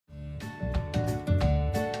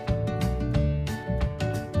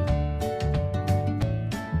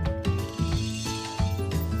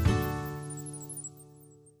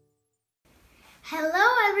Hello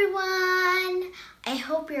everyone! I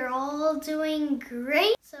hope you're all doing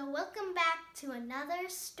great. So welcome back to another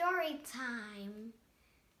story time.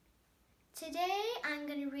 Today I'm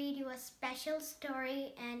going to read you a special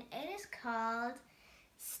story and it is called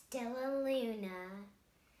Stellaluna.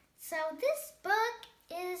 So this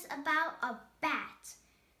book is about a bat.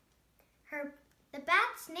 The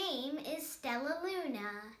bat's name is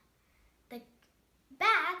Stellaluna. The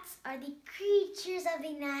bats are the creatures of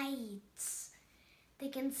the night. They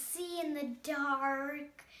can see in the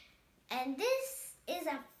dark. And this is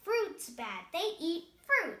a fruits bat. They eat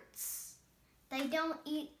fruits. They don't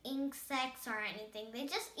eat insects or anything. They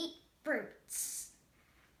just eat fruits.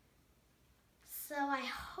 So I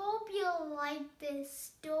hope you'll like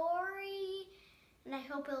this story. And I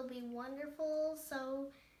hope it'll be wonderful. So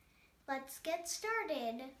let's get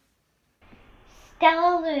started.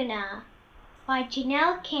 Stellaluna by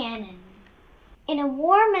Janell. In a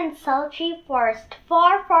warm and sultry forest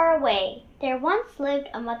far, far away, there once lived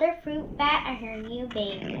a mother fruit bat and her new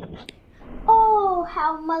baby. Oh,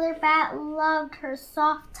 how Mother Bat loved her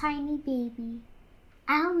soft, tiny baby.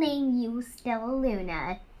 "I'll name you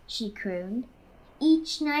Stellaluna," she crooned.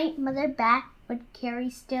 Each night, Mother Bat would carry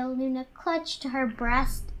Stellaluna clutched to her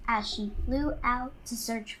breast as she flew out to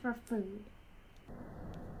search for food.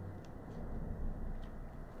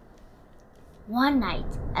 One night,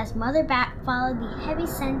 as Mother Bat followed the heavy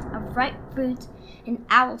scent of ripe fruit, an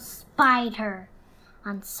owl spied her.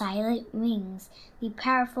 On silent wings, the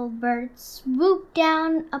powerful bird swooped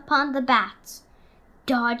down upon the bat.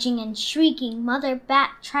 Dodging and shrieking, Mother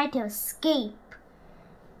Bat tried to escape.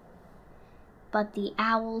 But the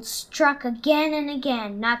owl struck again and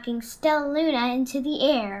again, knocking Stellaluna into the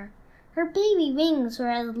air. Her baby wings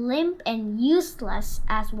were as limp and useless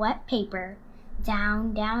as wet paper.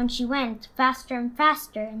 Down, down she went, faster and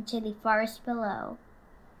faster, into the forest below.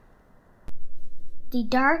 The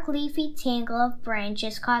dark leafy tangle of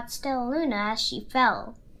branches caught Stellaluna as she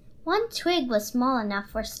fell. One twig was small enough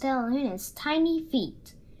for Stellaluna's tiny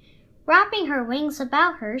feet. Wrapping her wings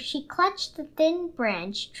about her, she clutched the thin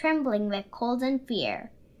branch, trembling with cold and fear.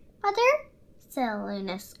 "Mother,"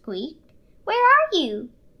 Stellaluna squeaked, "where are you?"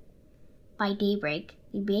 By daybreak,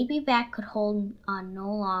 the baby bat could hold on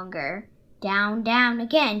no longer. Down, down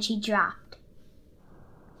again she dropped.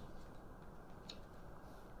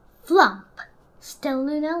 Flump!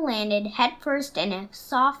 Stellaluna landed headfirst in a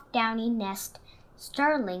soft, downy nest,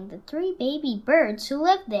 startling the three baby birds who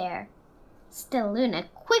lived there.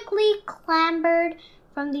 Stellaluna quickly clambered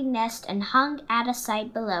from the nest and hung out of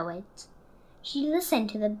sight below it. She listened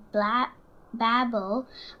to the babble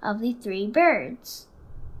of the three birds.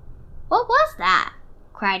 "What was that?"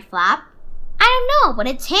 cried Flap. "I don't know, but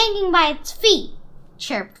it's hanging by its feet,"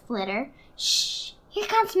 chirped Flitter. "Shh! Here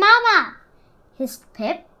comes Mama!" hissed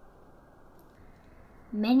Pip.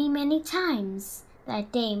 Many, many times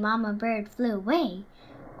that day Mama Bird flew away,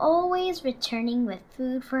 always returning with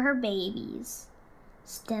food for her babies.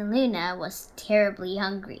 Stellaluna was terribly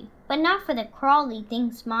hungry, but not for the crawly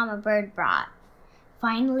things Mama Bird brought.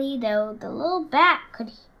 Finally, though the little bat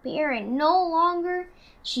could bear it no longer,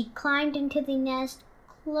 she climbed into the nest,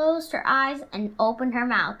 closed her eyes, and opened her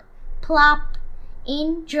mouth. Plop!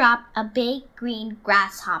 In dropped a big green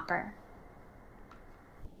grasshopper.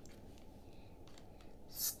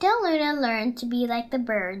 Stellaluna learned to be like the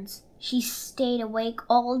birds. She stayed awake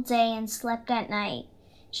all day and slept at night.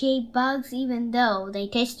 She ate bugs even though they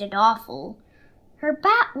tasted awful. Her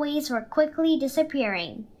bat ways were quickly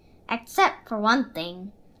disappearing, except for one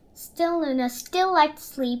thing. Stellaluna still liked to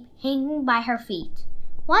sleep hanging by her feet.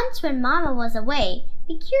 Once when Mama was away,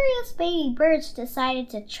 the curious baby birds decided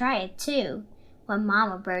to try it too. When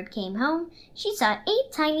Mama Bird came home, she saw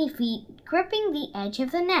 8 tiny feet gripping the edge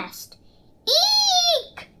of the nest.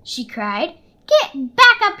 "Eek!" she cried. "Get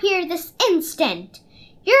back up here this instant!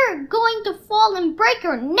 You're going to fall and break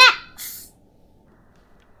your necks!"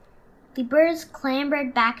 The birds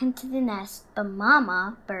clambered back into the nest, but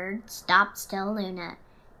Mama Bird stopped Stellaluna.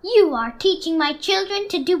 "You are teaching my children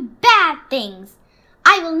to do bad things.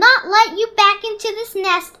 I will not let you back into this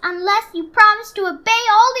nest unless you promise to obey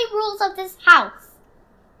all the rules of this house."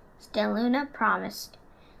 Stellaluna promised.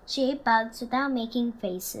 She ate bugs without making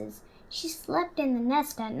faces. She slept in the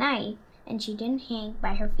nest at night, and she didn't hang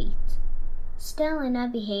by her feet.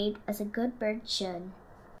 Stellaluna behaved as a good bird should.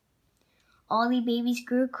 All the babies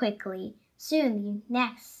grew quickly. Soon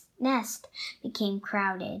the nest became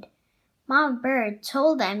crowded. Mama Bird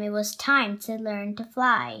told them it was time to learn to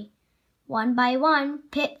fly. One by one,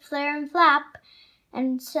 Pip, Flare, and Flap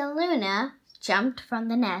and Stellaluna jumped from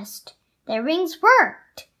the nest. Their wings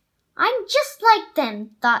worked. "I'm just like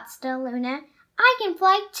them," thought Stellaluna. "I can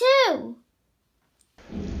fly too."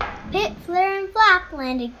 Pip, Flitter, and Flap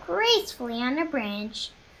landed gracefully on a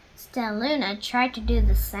branch. Stellaluna tried to do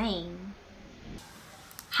the same.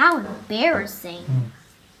 How embarrassing!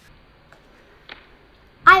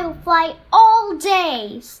 I will fly all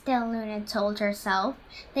day, Stellaluna told herself.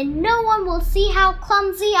 Then no one will see how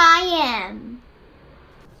clumsy I am.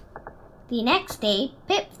 The next day,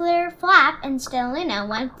 Pip, Flitter, Flap, and Stellaluna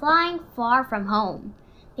went flying far from home.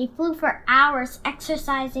 They flew for hours,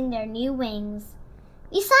 exercising their new wings.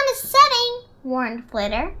 The sun is setting, warned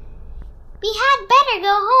Flitter. We had better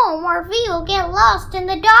go home or we will get lost in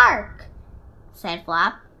the dark, said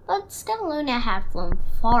Flap. But Stellaluna had flown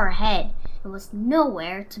far ahead and was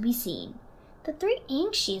nowhere to be seen. The three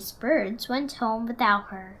anxious birds went home without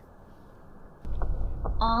her.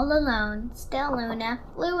 All alone, Stellaluna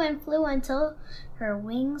flew and flew until her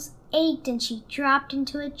wings ached and she dropped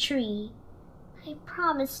into a tree. I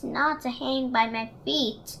promised not to hang by my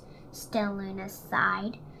feet, Stellaluna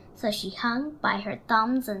sighed, so she hung by her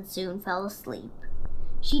thumbs and soon fell asleep.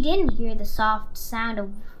 She didn't hear the soft sound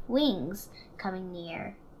of wings coming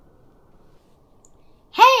near.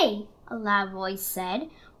 Hey, a loud voice said,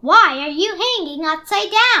 why are you hanging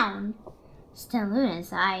upside down?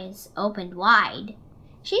 Stellaluna's eyes opened wide.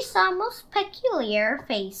 She saw a most peculiar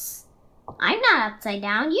face. I'm not upside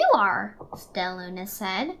down, you are, Stellaluna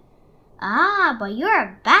said. Ah, but you're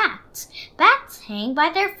a bat. Bats hang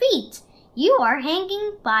by their feet. You are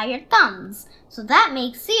hanging by your thumbs, so that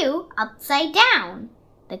makes you upside down,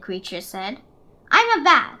 the creature said. I'm a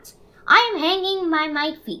bat. I am hanging by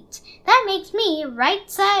my feet. That makes me right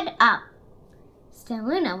side up.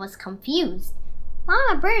 Stellaluna was confused.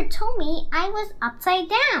 Mama Bird told me I was upside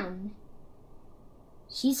down.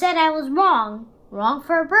 She said I was wrong. Wrong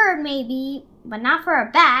for a bird maybe, but not for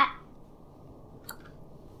a bat.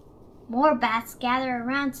 More bats gathered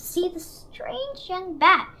around to see the strange young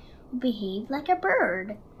bat who behaved like a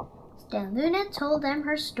bird. Stellaluna told them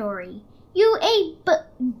her story. You ate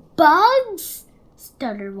bugs?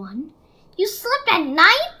 Stuttered one. You slept at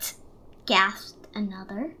night? Gasped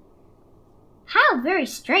another. How very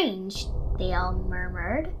strange, they all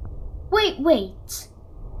murmured. Wait.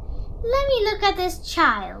 Let me look at this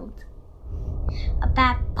child. A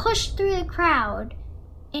bat pushed through the crowd.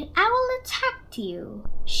 An owl attacked you,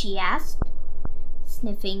 she asked.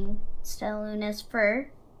 Sniffing Stellaluna's fur,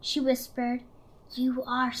 she whispered, You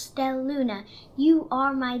are Stellaluna. You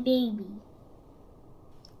are my baby.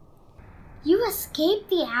 You escaped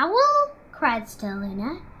the owl? Cried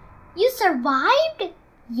Stellaluna. You survived?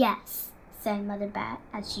 Yes, said Mother Bat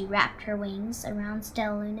as she wrapped her wings around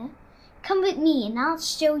Stellaluna. Come with me and I'll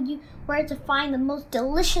show you where to find the most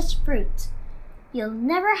delicious fruit. You'll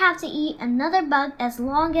never have to eat another bug as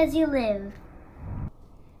long as you live.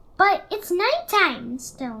 But it's nighttime,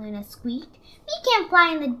 Stellaluna squeaked. We can't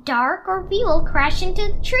fly in the dark or we will crash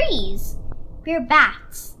into the trees. We're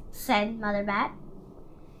bats, said Mother Bat.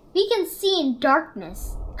 We can see in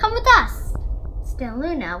darkness. Come with us.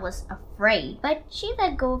 Stellaluna was afraid, but she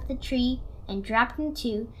let go of the tree and dropped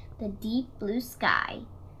into the deep blue sky.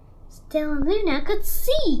 Stellaluna could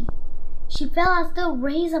see. She felt as though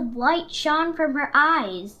rays of light shone from her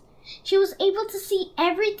eyes. She was able to see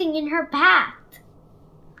everything in her path.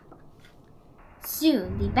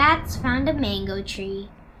 Soon the bats found a mango tree,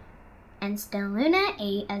 and Stellaluna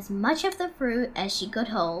ate as much of the fruit as she could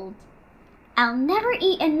hold. I'll never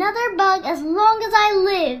eat another bug as long as I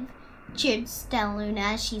live, cheered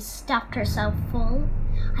Stellaluna as she stuffed herself full.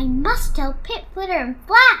 I must tell Pip, Flitter, and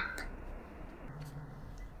Flap.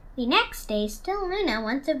 The next day, Stellaluna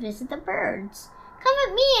went to visit the birds. Come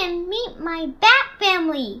with me and meet my bat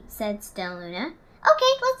family, said Stellaluna.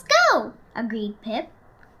 Okay, let's go, agreed Pip.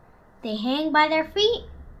 They hang by their feet,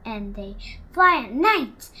 and they fly at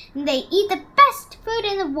night, and they eat the best food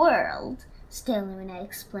in the world, Stellaluna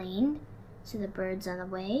explained to the birds on the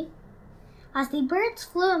way. As the birds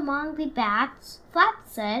flew among the bats, Flap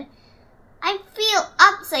said, I feel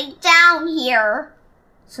upside down here.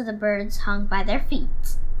 So the birds hung by their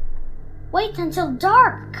feet. Wait until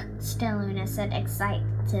dark, Stellaluna said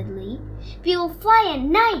excitedly. We will fly at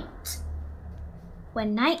night.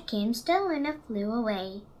 When night came, Stellaluna flew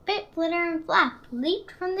away. Pip, Flitter, and Flap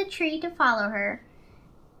leaped from the tree to follow her.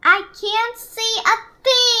 I can't see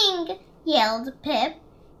a thing, yelled Pip.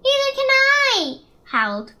 Neither can I,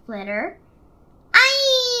 howled Flitter.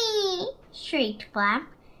 Aye, shrieked Flap.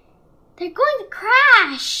 They're going to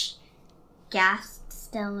crash, gasped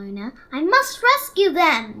Stellaluna. I must rescue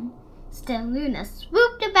them. Stellaluna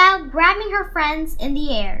swooped about, grabbing her friends in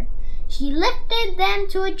the air. She lifted them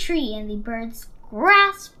to a tree, and the birds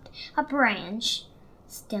grasped a branch.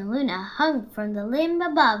 Stellaluna hung from the limb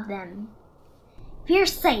above them. We're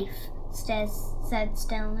safe, said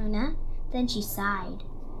Stellaluna. Then she sighed.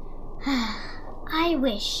 I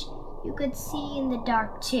wish you could see in the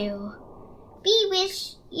dark too. We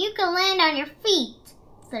wish you could land on your feet,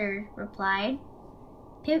 Flitter replied.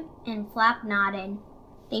 Pip and Flap nodded.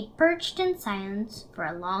 They perched in silence for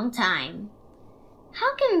a long time.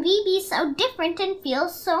 How can we be so different and feel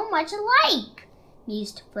so much alike?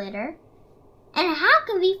 Mused Flitter. And how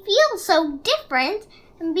can we feel so different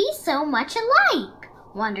and be so much alike?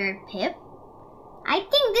 Wondered Pip. I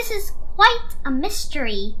think this is quite a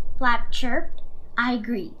mystery, Flap chirped. I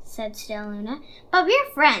agree, said Stellaluna, but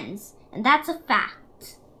we're friends, and that's a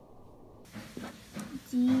fact.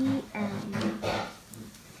 The end.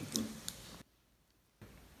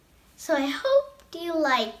 So I hope you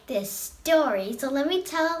like this story. So let me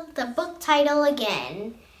tell the book title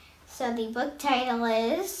again. So the book title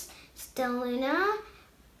is Stellaluna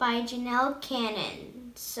by Janell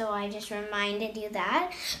Cannon. So I just reminded you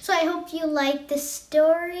that. So I hope you liked this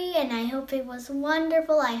story and I hope it was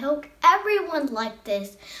wonderful. I hope everyone liked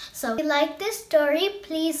this. So if you like this story,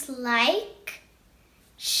 please like,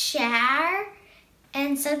 share,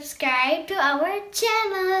 and subscribe to our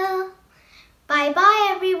channel. Bye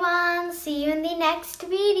bye everyone. See you in the next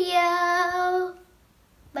video.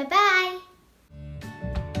 Bye bye.